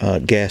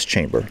gas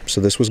chamber.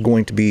 So this was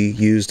going to be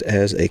used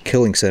as a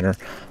killing center,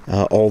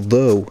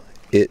 although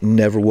it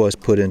never was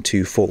put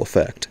into full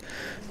effect.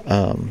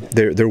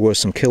 There was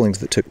some killings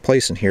that took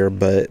place in here,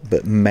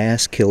 but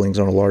mass killings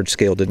on a large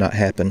scale did not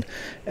happen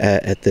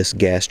at this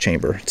gas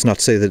chamber. It's not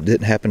to say that it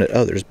didn't happen at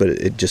others, but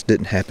it just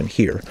didn't happen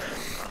here.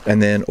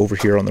 And then over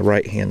here on the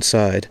right-hand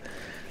side,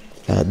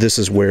 this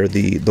is where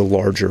the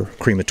larger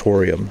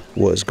crematorium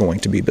was going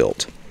to be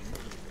built.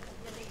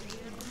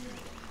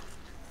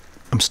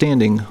 I'm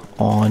standing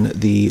on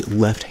the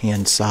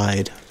left-hand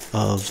side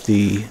of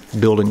the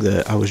building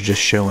that I was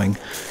just showing,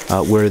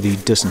 where the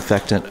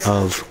disinfectant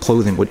of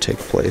clothing would take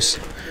place.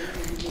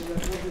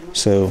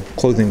 So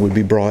clothing would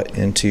be brought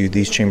into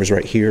these chambers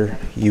right here.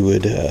 You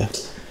would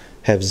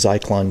have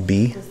Zyklon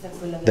B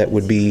that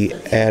would be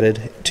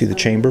added to the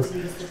chamber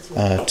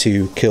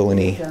to kill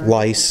any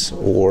lice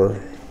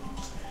or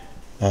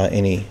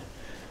any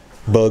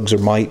bugs or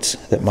mites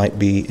that might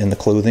be in the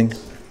clothing.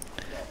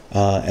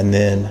 And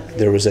then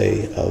there was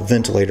a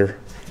ventilator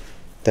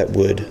that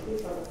would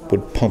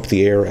pump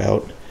the air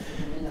out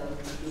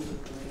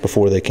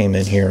before they came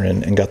in here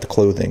and got the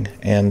clothing.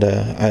 And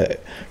I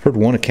heard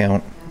one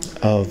account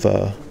of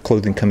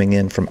clothing coming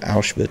in from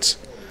Auschwitz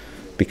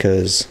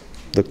because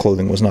the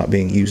clothing was not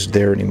being used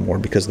there anymore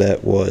because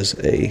that was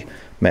a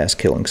mass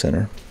killing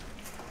center.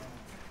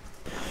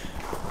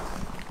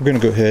 We're going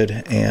to go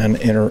ahead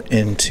and enter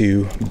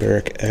into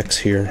Barrack X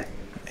here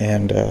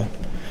and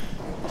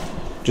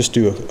just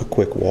do a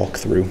quick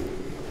walkthrough.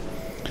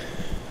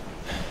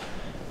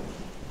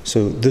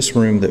 So this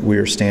room that we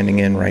are standing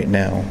in right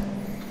now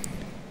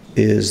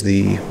is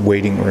the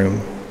waiting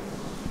room.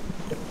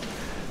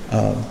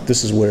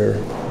 This is where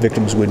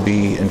victims would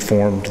be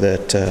informed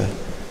that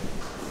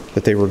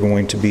that they were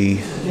going to be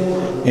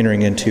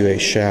entering into a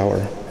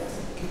shower.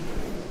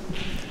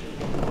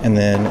 And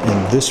then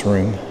in this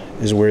room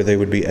is where they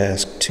would be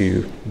asked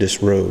to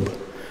disrobe.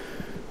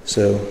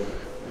 So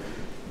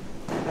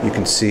you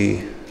can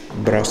see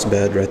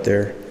Brausbad right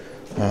there.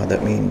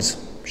 That means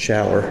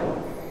shower.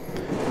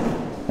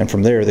 And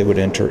from there they would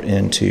enter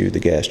into the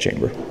gas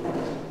chamber.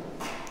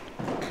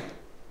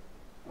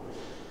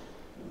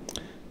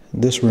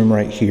 This room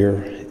right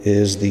here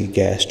is the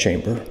gas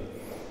chamber.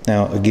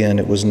 Now again,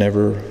 it was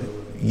never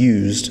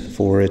used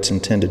for its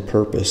intended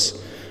purpose,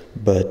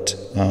 but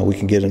we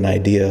can get an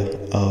idea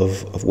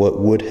of what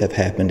would have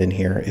happened in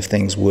here if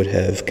things would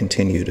have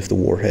continued, if the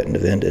war hadn't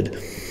have ended.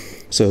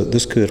 So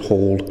this could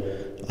hold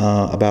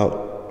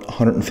about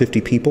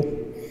 150 people,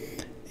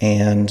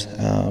 and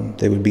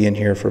they would be in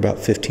here for about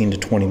 15 to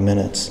 20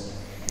 minutes.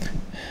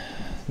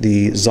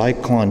 The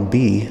Zyklon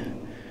B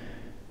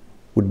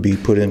would be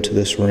put into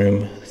this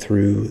room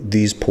through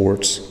these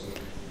ports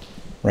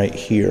right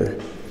here.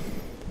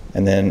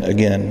 And then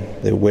again,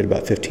 they would wait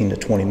about 15 to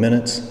 20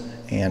 minutes,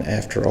 and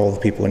after all the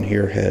people in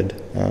here had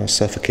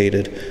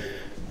suffocated,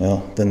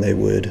 well, then they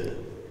would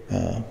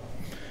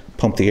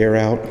pump the air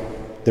out.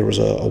 There was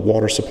a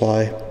water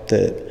supply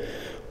that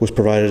was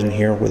provided in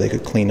here where they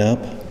could clean up,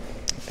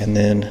 and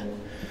then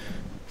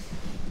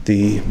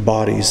the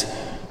bodies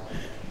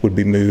would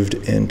be moved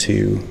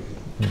into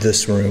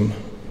this room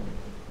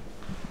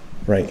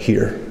right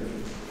here.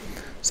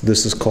 So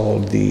this is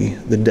called the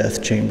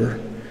death chamber,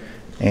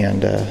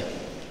 and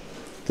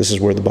this is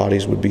where the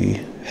bodies would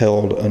be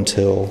held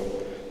until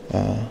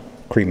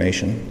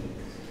cremation.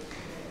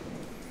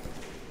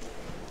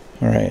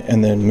 All right,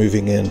 and then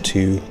moving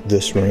into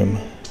this room,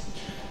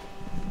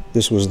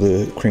 this was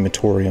the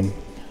crematorium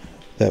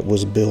that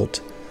was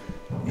built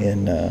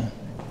in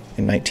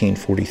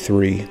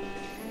 1943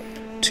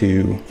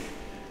 to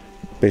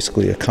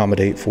basically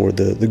accommodate for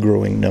the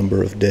growing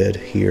number of dead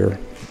here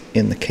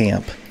in the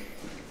camp.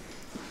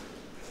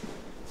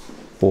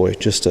 Boy,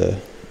 just a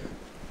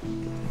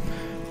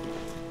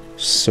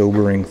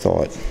sobering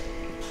thought.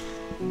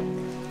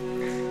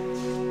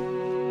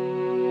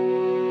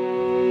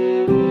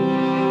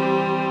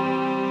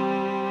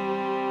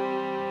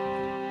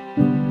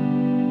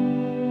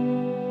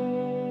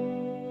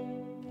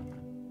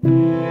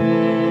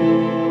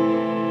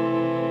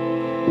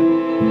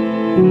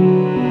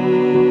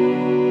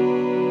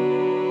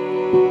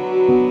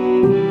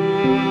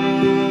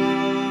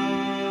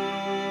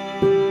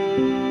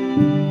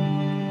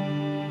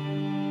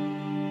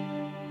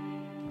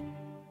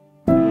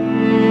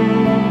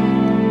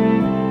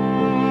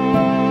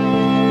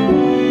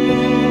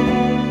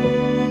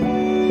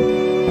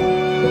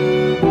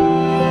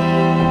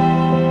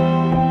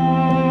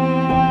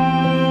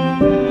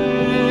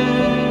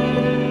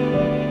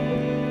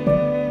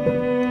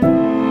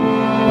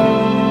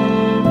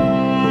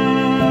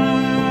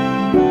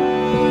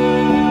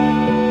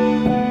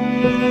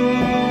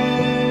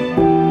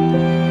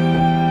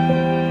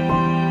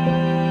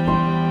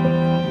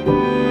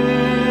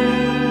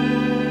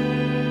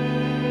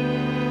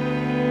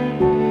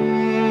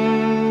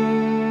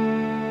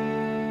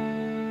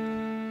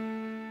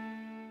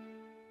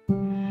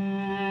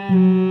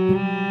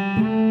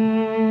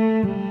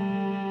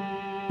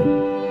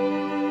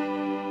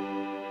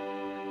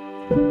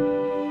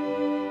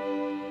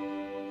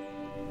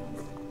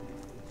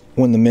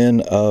 when the men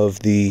of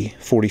the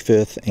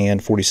 45th and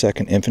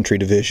 42nd Infantry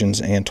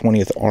Divisions and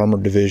 20th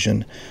Armored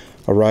Division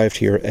arrived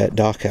here at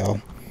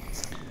Dachau.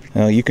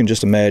 You can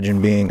just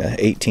imagine being an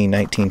 18,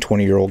 19,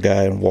 20-year-old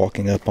guy and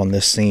walking up on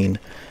this scene.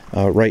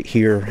 Right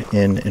here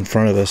in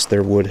front of us,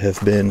 there would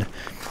have been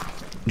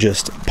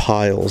just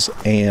piles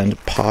and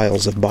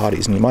piles of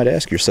bodies. And you might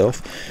ask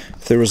yourself,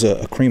 if there was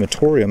a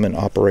crematorium in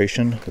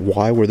operation,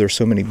 why were there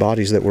so many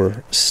bodies that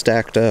were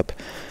stacked up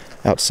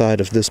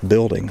outside of this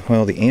building?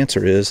 Well, the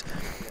answer is,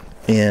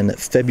 in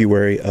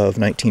February of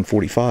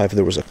 1945,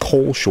 there was a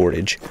coal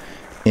shortage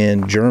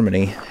in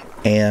Germany,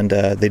 and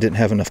they didn't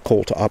have enough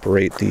coal to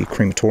operate the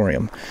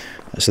crematorium.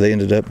 So they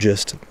ended up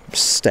just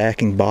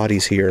stacking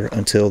bodies here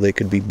until they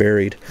could be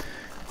buried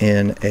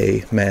in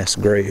a mass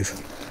grave.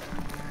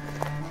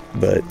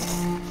 But,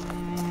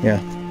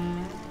 yeah,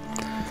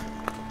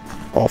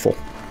 awful.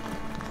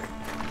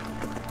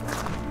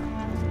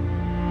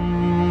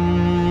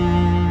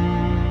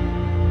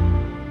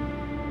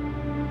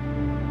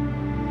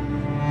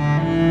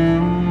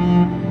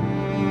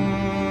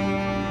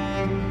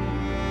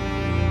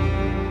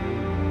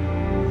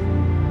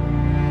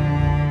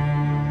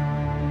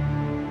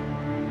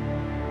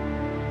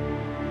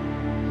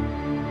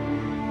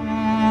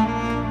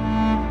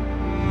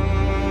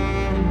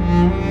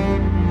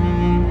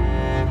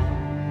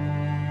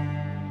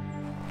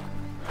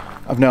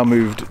 I've now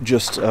moved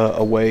just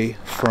away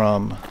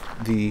from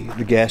the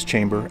gas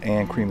chamber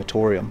and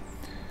crematorium.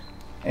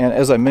 And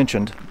as I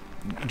mentioned,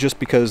 just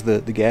because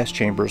the gas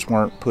chambers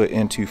weren't put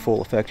into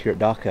full effect here at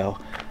Dachau,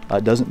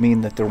 doesn't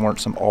mean that there weren't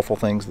some awful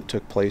things that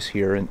took place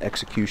here and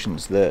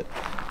executions that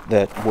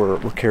were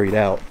carried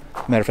out.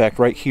 Matter of fact,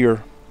 right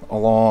here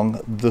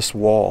along this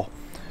wall,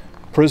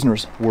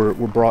 prisoners were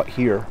brought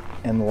here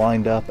and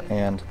lined up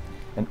and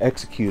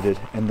executed,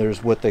 and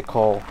there's what they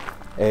call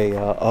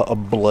a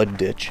blood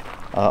ditch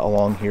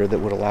along here that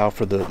would allow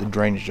for the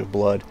drainage of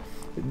blood.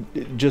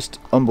 Just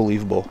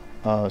unbelievable,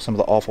 some of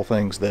the awful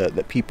things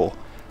that people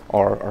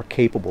are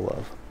capable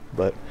of.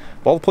 But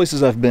of all the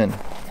places I've been,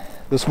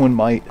 this one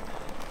might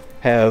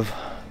have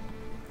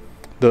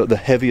the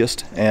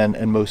heaviest and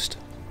most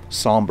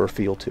somber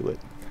feel to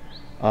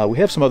it. We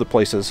have some other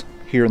places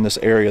here in this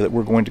area that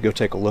we're going to go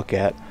take a look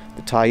at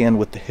that tie in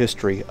with the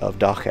history of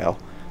Dachau,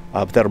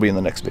 but that'll be in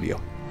the next video.